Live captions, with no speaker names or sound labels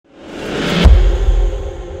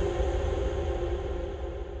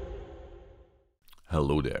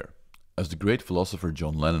Hello there. As the great philosopher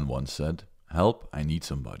John Lennon once said, help, I need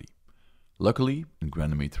somebody. Luckily, in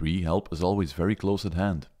grandMA3, help is always very close at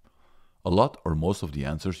hand. A lot or most of the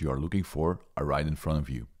answers you are looking for are right in front of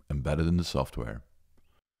you, embedded in the software.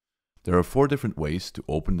 There are 4 different ways to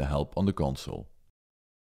open the help on the console.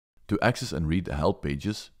 To access and read the help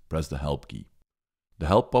pages, press the help key. The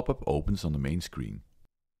help pop-up opens on the main screen.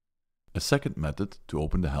 A second method to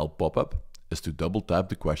open the help pop-up is to double tap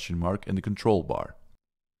the question mark in the control bar.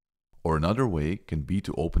 Or another way can be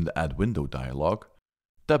to open the Add Window dialog,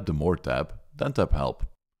 tap the More tab, then tap Help.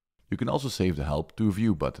 You can also save the help to a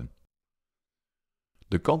View button.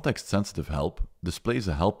 The context-sensitive help displays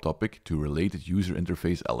a help topic to a related user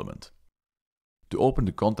interface element. To open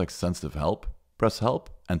the context-sensitive help, press Help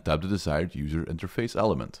and tap the desired user interface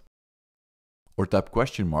element. Or tap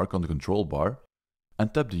question mark on the control bar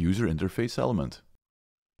and tap the user interface element.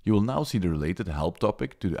 You will now see the related help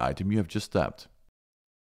topic to the item you have just tapped.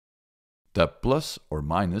 Tap plus or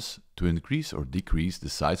minus to increase or decrease the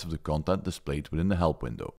size of the content displayed within the help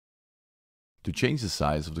window. To change the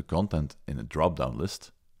size of the content in a drop-down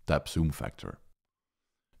list, tap zoom factor.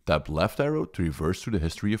 Tap left arrow to reverse through the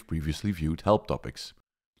history of previously viewed help topics.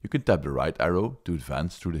 You can tap the right arrow to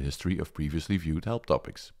advance through the history of previously viewed help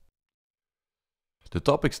topics. The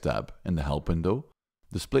Topics tab in the help window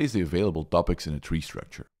displays the available topics in a tree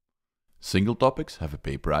structure. Single topics have a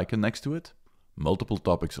paper icon next to it. Multiple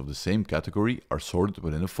topics of the same category are sorted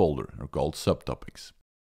within a folder and are called subtopics.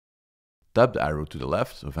 Tap the arrow to the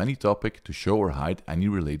left of any topic to show or hide any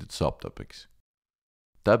related subtopics.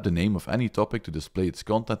 Tap the name of any topic to display its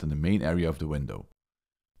content in the main area of the window.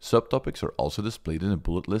 Subtopics are also displayed in a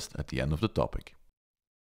bullet list at the end of the topic.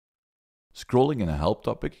 Scrolling in a help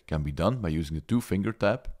topic can be done by using the 2-finger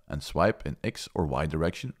tap and swipe in X or Y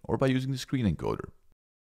direction, or by using the screen encoder.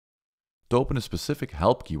 To open a specific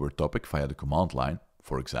help keyword topic via the command line,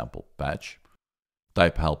 for example patch,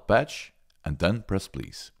 type help patch and then press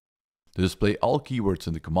please. To display all keywords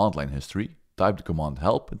in the command line history, type the command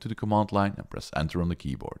help into the command line and press enter on the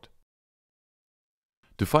keyboard.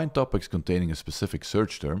 To find topics containing a specific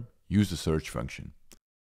search term, use the search function.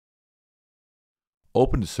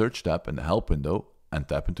 Open the search tab in the help window and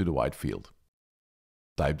tap into the white field.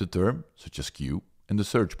 Type the term, such as Q, in the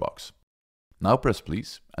search box. Now press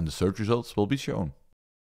please and the search results will be shown.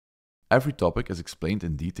 Every topic is explained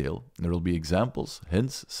in detail and there will be examples,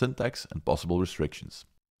 hints, syntax and possible restrictions.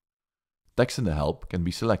 Text in the help can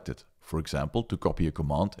be selected, for example to copy a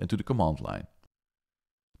command into the command line.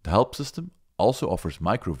 The help system also offers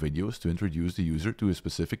micro videos to introduce the user to a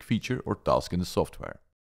specific feature or task in the software.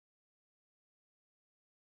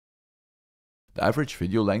 The average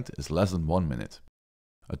video length is less than 1 minute.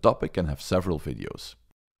 A topic can have several videos.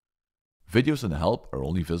 Videos in the help are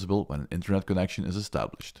only visible when an internet connection is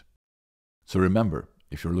established. So remember,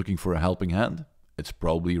 if you're looking for a helping hand, it's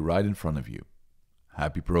probably right in front of you.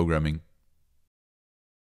 Happy programming!